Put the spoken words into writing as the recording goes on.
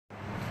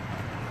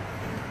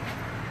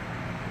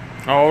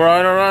All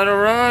right, all right, all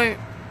right.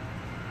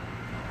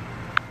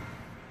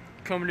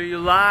 Coming to you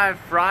live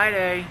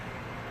Friday.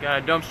 Got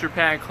a dumpster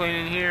pad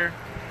cleaning here.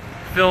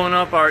 Filling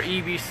up our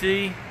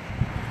EBC.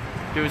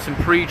 Doing some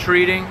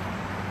pre-treating.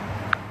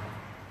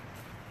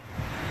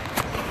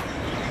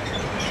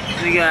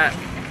 We got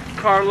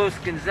Carlos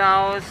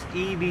Gonzalez,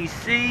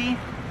 EBC.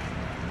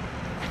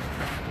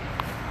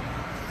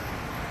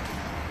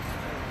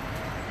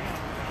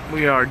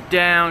 We are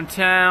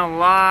downtown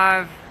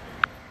live.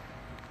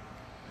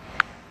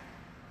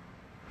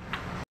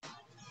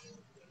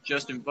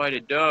 Just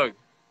invited Doug.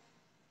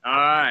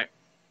 Alright.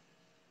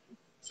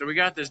 So we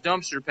got this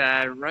dumpster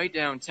pad right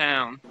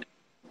downtown.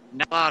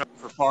 Not a lot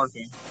for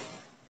parking.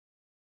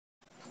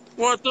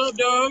 What's up,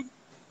 Doug?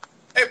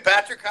 Hey,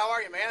 Patrick, how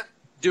are you, man?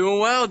 Doing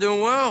well, doing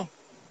well.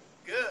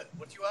 Good.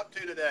 What you up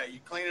to today?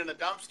 You cleaning a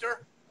dumpster?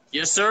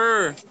 Yes,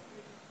 sir.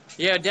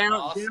 Yeah,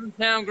 Awesome.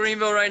 downtown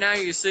Greenville right now,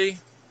 you can see.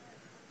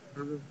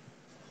 We're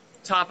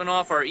topping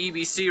off our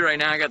EBC right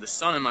now. I got the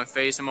sun in my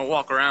face. I'm going to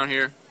walk around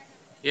here.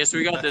 Yeah, so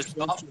we got this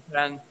dumpster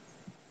pad.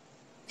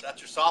 Is that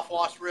your soft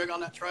wash rig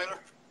on that trailer?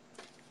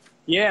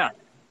 Yeah.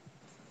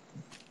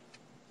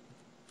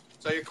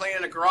 So you're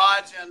cleaning the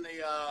garage and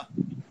the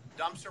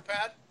dumpster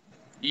pad?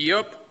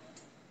 Yep.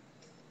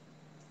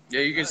 Yeah,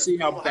 you can see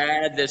how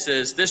bad this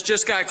is. This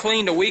just got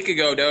cleaned a week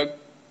ago, Doug.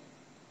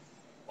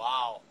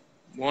 Wow.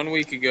 1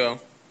 week ago.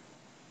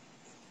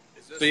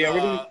 Is this So, yeah,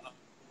 a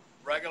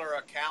regular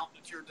account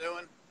that you're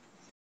doing?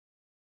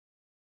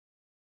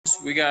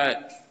 We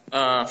got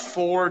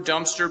 4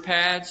 dumpster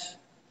pads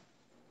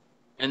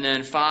and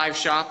then 5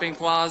 shopping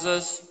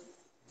plazas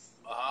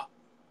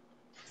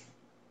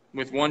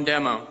with 1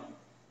 demo.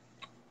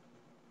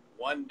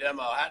 1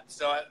 demo.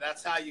 So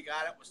that's how you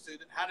got it.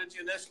 How did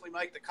you initially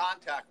make the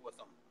contact with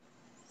them?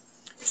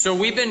 So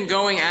we've been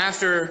going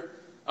after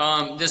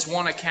this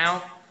one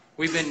account.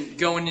 We've been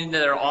going into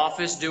their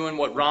office doing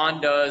what Ron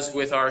does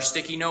with our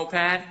sticky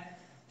notepad.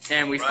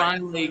 And we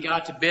finally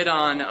got to bid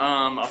on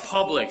a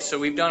Publix. So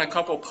we've done a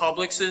couple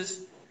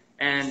Publixes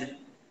and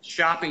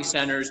shopping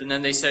centers. And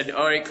then they said,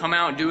 all right, come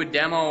out and do a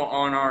demo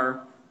on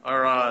our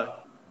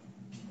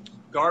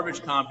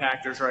garbage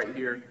compactors right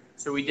here.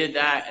 So we did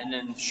that. And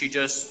then she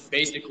just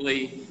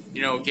basically,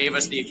 gave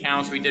us the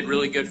accounts. We did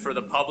really good for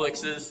the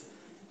Publixes.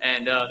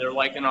 And they're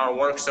liking our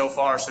work so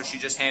far. So she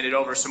just handed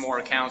over some more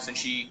accounts. And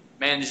she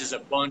manages a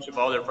bunch of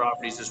other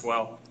properties as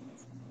well.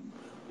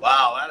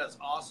 Wow, that is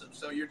awesome.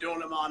 So you're doing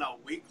them on a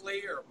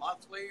weekly or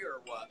monthly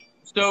or what?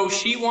 So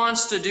she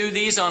wants to do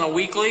these on a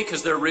weekly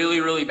because they're really,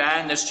 really bad,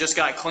 and this just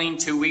got cleaned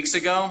 2 weeks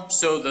ago.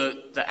 So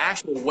the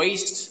actual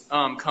waste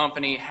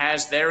company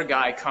has their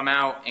guy come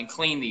out and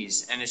clean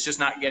these, and it's just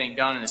not getting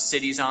done, and the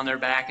city's on their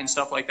back and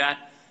stuff like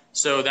that.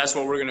 So that's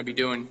what we're going to be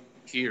doing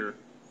here.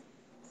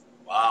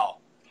 Wow.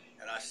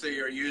 And I see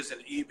you're using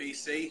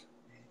EBC?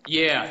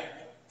 Yeah.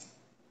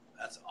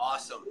 That's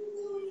awesome.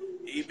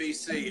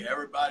 EBC,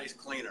 everybody's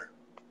cleaner.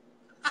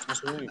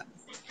 That's right.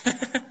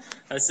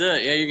 That's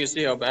it. Yeah, you can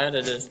see how bad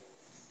it is.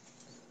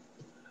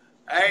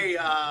 Hey,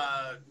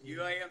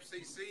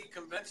 UAMCC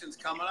convention's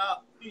coming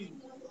up.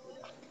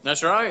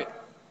 That's right.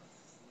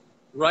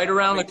 Right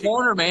around the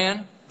corner,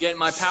 man. Getting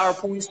my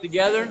PowerPoints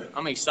together.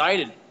 I'm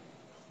excited.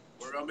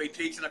 We're going to be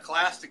teaching a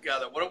class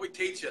together. What are we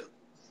teaching?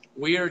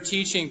 We are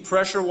teaching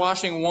Pressure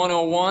Washing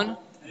 101,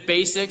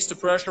 basics to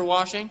pressure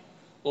washing,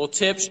 little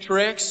tips,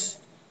 tricks,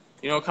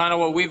 kind of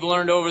what we've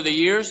learned over the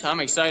years.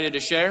 I'm excited to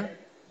share.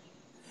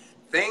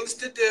 Things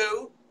to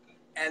do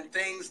and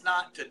things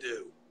not to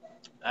do.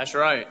 That's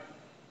right.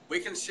 We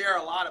can share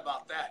a lot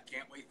about that,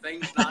 can't we?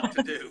 Things not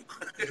to do.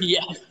 Yeah.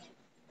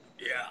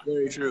 Yeah.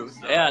 Very true.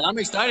 So, yeah, and I'm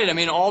excited. I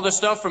mean, all the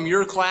stuff from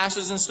your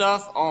classes and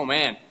stuff, oh,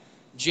 man,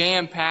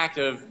 jam-packed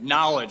of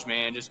knowledge,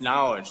 man, just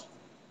knowledge.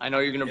 I know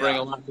you're going to bring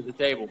a lot to the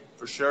table,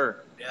 for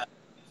sure. Yeah.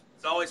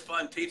 It's always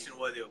fun teaching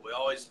with you. We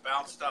always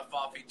bounce stuff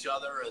off each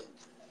other and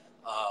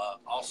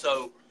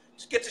also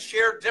just get to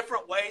share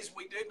different ways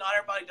we do. Not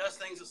everybody does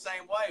things the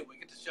same way. We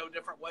get to show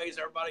different ways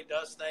everybody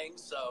does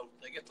things, so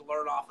they get to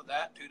learn off of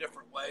that 2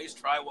 different ways,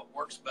 try what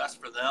works best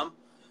for them,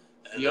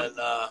 and then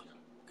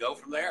go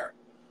from there.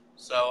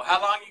 So how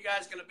long are you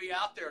guys going to be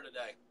out there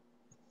today?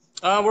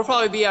 We'll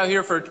probably be out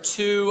here for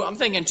I'm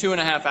thinking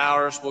 2.5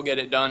 hours. We'll get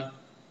it done.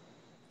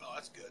 Oh,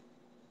 that's good.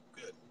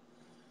 Good.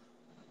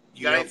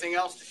 You got anything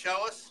else to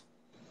show us?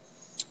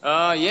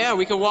 Yeah,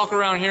 we can walk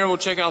around here. We'll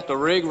check out the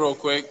rig real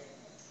quick.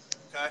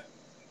 Okay.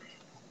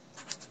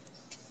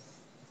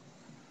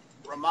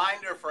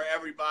 Reminder for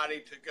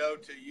everybody to go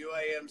to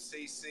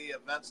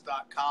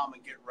uamccevents.com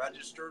and get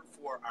registered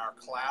for our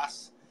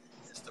class.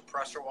 It's the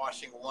Pressure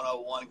Washing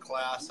 101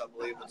 class. I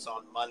believe it's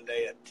on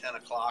Monday at 10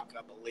 o'clock,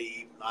 9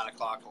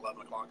 o'clock,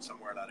 11 o'clock,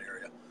 somewhere in that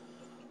area.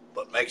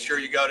 But make sure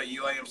you go to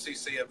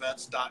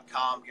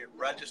uamccevents.com, get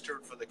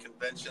registered for the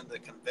convention. The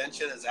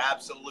convention is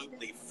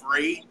absolutely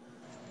free,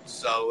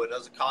 so it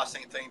doesn't cost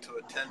anything to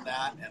attend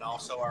that. And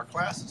also our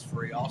class is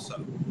free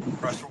also.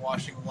 Pressure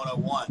Washing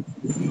 101,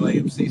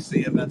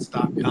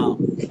 uamccevents.com.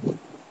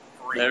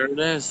 Free. There it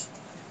is.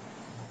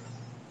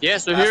 Yeah,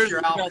 so That's here's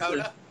your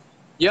Alcoda?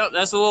 Yep,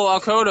 that's a little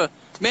Alcoda.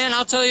 Man,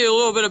 I'll tell you a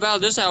little bit about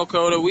this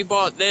Alcoda. We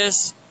bought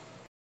this,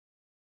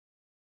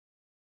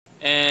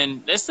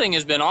 and this thing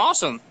has been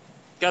awesome.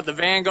 Got the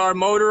Vanguard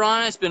motor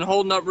on it. It's been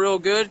holding up real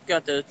good.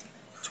 Got the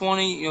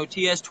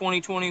TS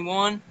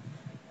 2021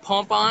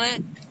 pump on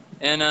it,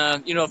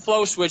 and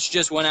flow switch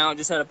just went out.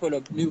 Just had to put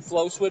a new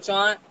flow switch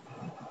on it.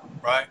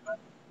 Right.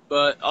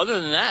 But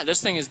other than that, this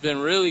thing has been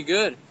really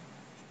good.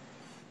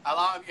 How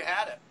long have you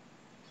had it?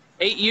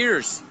 8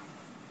 years.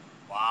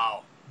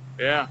 Wow.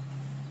 Yeah.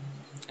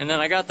 And then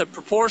I got the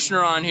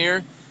proportioner on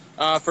here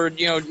for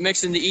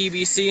mixing the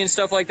EBC and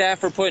stuff like that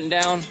for putting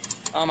down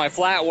on my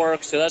flat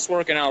work. So that's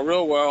working out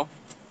real well.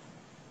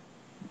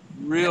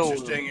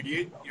 Interesting. And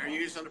you're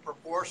using the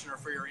proportioner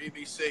for your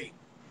EBC. So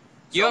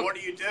Yep. what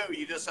do?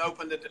 You just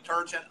open the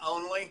detergent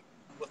only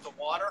with the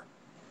water?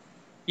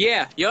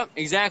 Yeah, yep,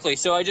 exactly.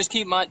 So I just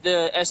keep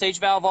the SH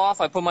valve off.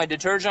 I put my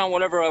detergent on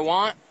whatever I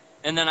want,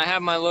 and then I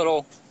have my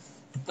little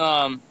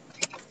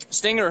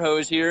stinger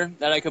hose here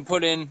that I can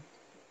put in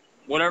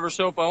whatever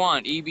soap I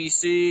want.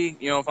 EBC,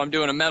 if I'm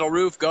doing a metal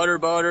roof, gutter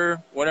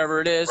butter,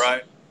 whatever it is.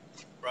 Right.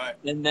 Right.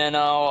 And then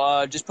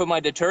I'll just put my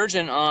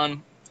detergent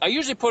on. I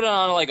usually put it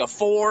on like a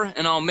 4,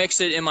 and I'll mix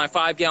it in my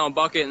 5-gallon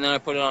bucket, and then I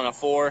put it on a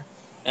 4,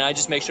 and I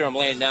just make sure I'm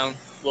laying down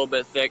a little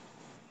bit thick.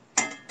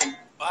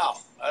 Wow,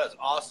 that is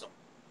awesome.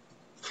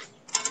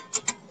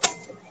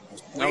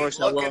 That works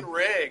out well.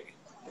 Rig.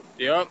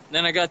 Yep.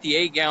 Then I got the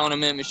 8-gallon a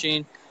minute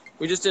machine.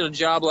 We just did a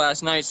job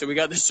last night, so we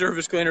got the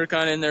surface cleaner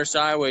kind of in there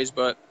sideways,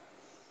 but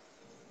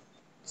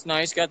it's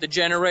nice. Got the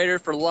generator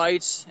for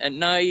lights at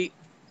night.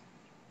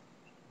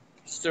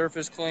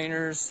 Surface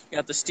cleaners.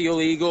 Got the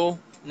Steel Eagle,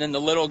 and then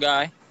the little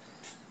guy.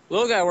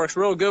 Little guy works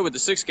real good with the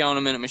 6-gallon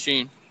a minute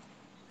machine.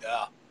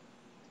 Yeah.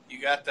 You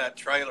got that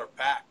trailer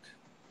packed.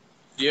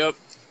 Yep.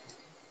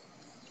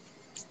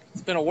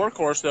 It's been a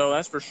workhorse, though,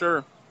 that's for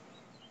sure.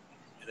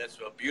 And it's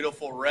a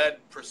beautiful red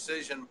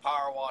precision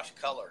power wash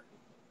color.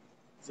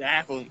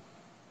 Exactly.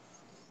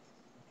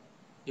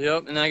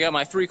 Yep, and then I got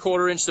my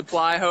 3/4 inch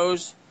supply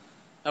hose.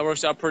 That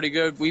works out pretty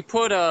good. We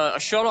put a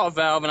shutoff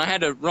valve, and I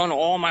had to run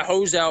all my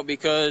hose out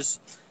because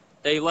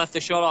they left the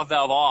shutoff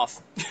valve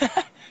off.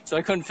 So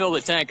I couldn't fill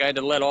the tank. I had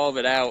to let all of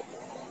it out.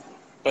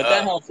 But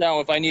that helps out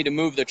if I need to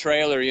move the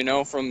trailer,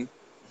 from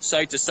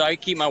site to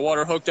site, keep my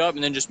water hooked up,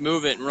 and then just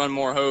move it and run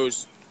more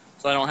hose.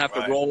 So I don't have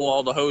to roll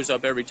all the hose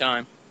up every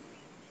time.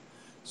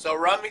 So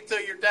run me through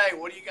your day.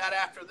 What do you got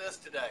after this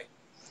today?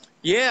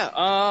 Yeah,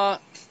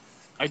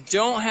 I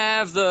don't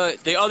have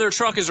the other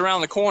truck is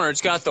around the corner.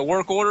 It's got the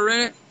work order in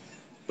it.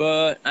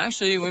 But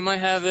actually, we might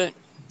have it.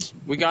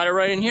 We got it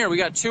right in here. We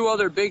got 2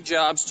 other big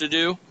jobs to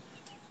do.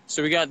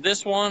 So we got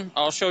this one.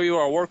 I'll show you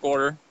our work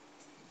order.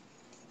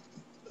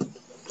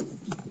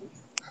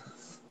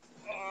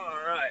 All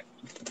right.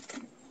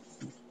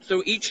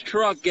 So each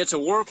truck gets a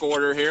work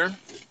order here.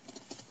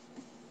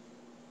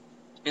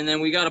 And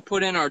then we got to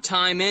put in our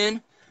time in,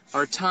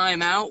 our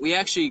time out. We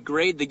actually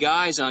grade the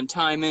guys on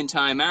time in,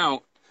 time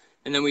out.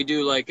 And then we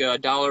do like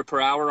 $1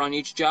 per hour on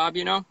each job,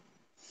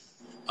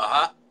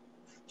 Uh-huh.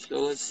 So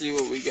let's see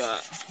what we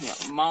got. We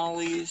got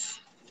mollies.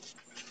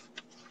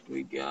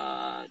 We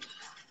got...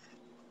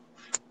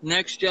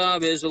 Next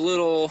job is a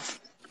little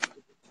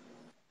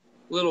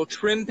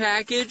trim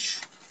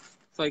package.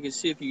 If I can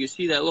see, if you can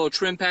see that little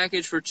trim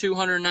package for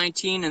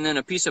 $219, and then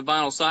a piece of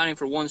vinyl siding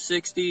for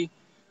 $160.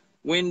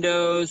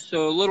 Windows,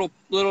 so a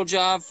little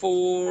job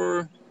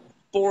for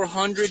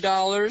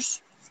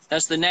 $400.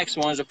 That's the next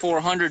one, is a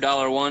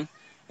 $400 one.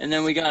 And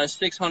then we got a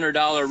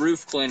 $600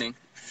 roof cleaning.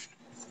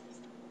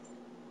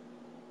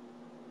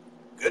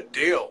 Good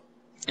deal.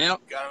 Yep.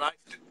 Got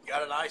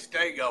a nice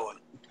day going.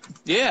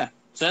 Yeah,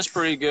 so that's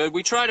pretty good.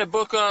 We try to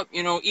book up,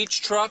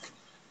 each truck,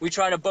 we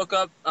try to book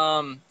up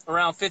around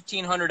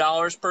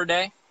 $1,500 per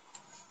day.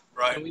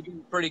 Right. And we've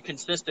been pretty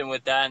consistent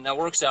with that, and that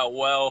works out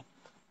well.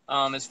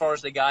 As far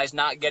as the guys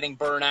not getting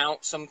burnt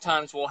out,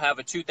 sometimes we'll have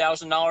a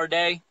 $2,000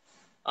 day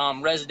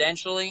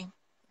residentially,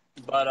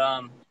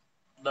 but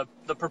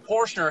the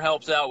proportioner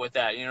helps out with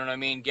that. You know what I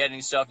mean?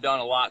 Getting stuff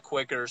done a lot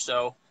quicker.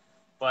 So,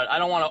 but I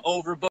don't want to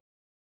overbook,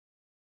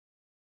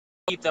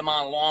 keep them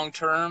on long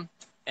term,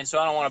 and so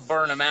I don't want to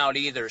burn them out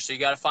either. So you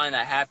got to find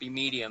that happy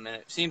medium, and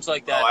it seems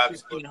like that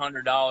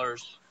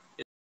 $1,500.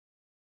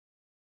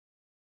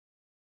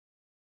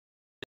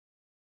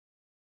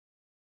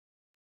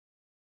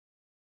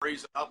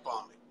 Freezing up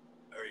on me.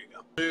 There you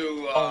go.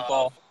 Phone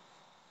call.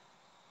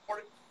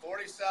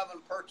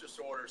 47 purchase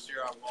orders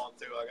here I'm going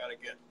through. I got to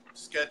get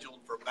scheduled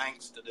for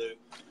banks to do.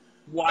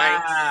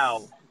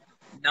 Wow.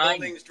 Nice.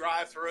 Buildings,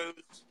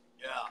 drive-throughs.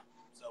 Yeah.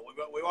 So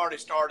we've already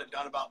started,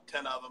 done about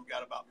 10 of them,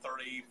 got about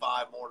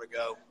 35 more to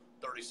go,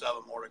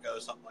 37 more to go,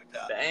 something like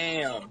that.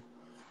 Damn.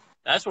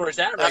 That's where it's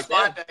at That's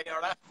right my there. day,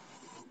 or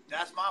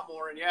that's my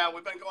morning. Yeah,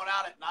 we've been going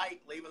out at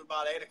night, leaving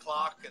about 8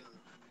 o'clock and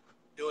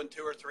doing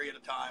 2 or 3 at a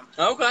time.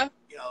 Okay.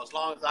 As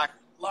long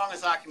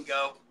as I can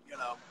go,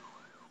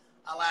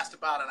 I last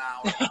about an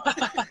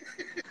hour.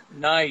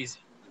 Nice.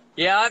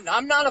 Yeah,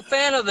 I'm not a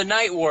fan of the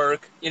night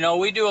work.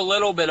 We do a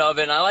little bit of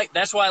it, and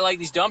that's why I like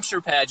these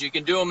dumpster pads. You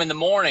can do them in the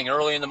morning,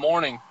 early in the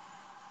morning.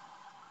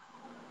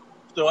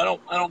 So I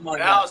don't mind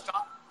Yeah,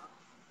 that.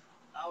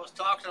 I was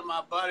talking to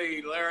my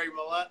buddy Larry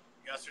Millette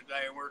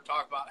yesterday, and we were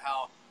talking about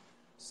how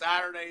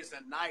Saturdays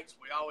and nights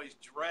we always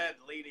dread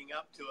leading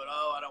up to it.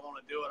 Oh, I don't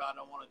want to do it. I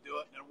don't want to do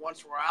it. And then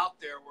once we're out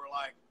there, we're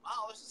like,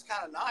 wow, this is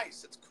kind of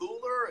nice. It's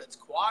cooler. It's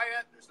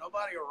quiet. There's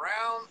nobody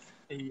around.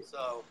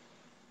 So,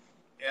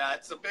 yeah,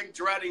 it's a big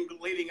dreading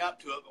leading up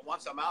to it. But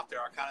once I'm out there,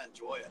 I kind of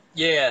enjoy it.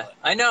 Yeah,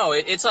 I know.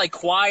 It's like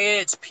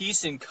quiet. It's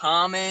peace and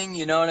calming.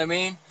 You know what I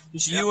mean?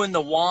 Just you and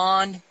the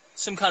wand.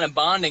 Some kind of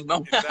bonding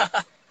moment.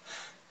 Exactly.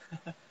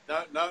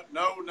 No,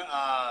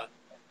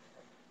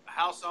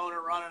 house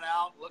owner running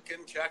out,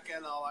 looking,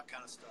 checking, all that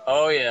kind of stuff.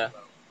 Oh, yeah. So,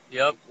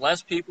 yep.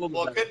 Less people.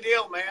 Well, good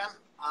deal, man.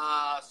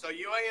 So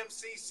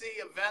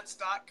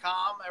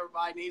UAMCCevents.com.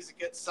 Everybody needs to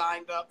get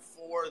signed up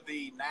for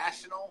the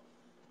national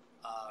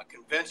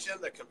convention.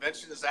 The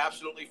convention is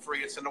absolutely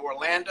free. It's in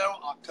Orlando,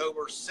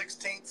 October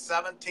 16th,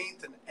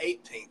 17th, and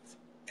 18th.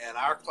 And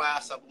our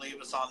class, I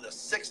believe, is on the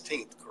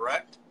 16th,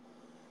 correct?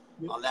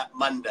 Yep. On that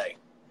Monday.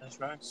 That's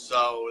right.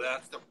 So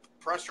that's the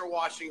Pressure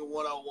Washing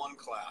 101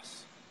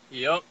 class.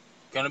 Yep.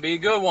 Gonna be a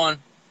good one.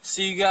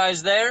 See you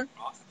guys there.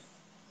 Awesome.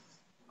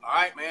 All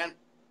right, man.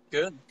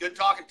 Good. Good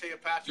talking to you,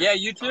 Patrick. Yeah,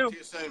 you too. Talk to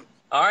you soon.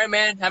 All right,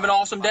 man. Have an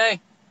awesome day.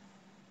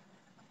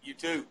 You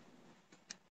too.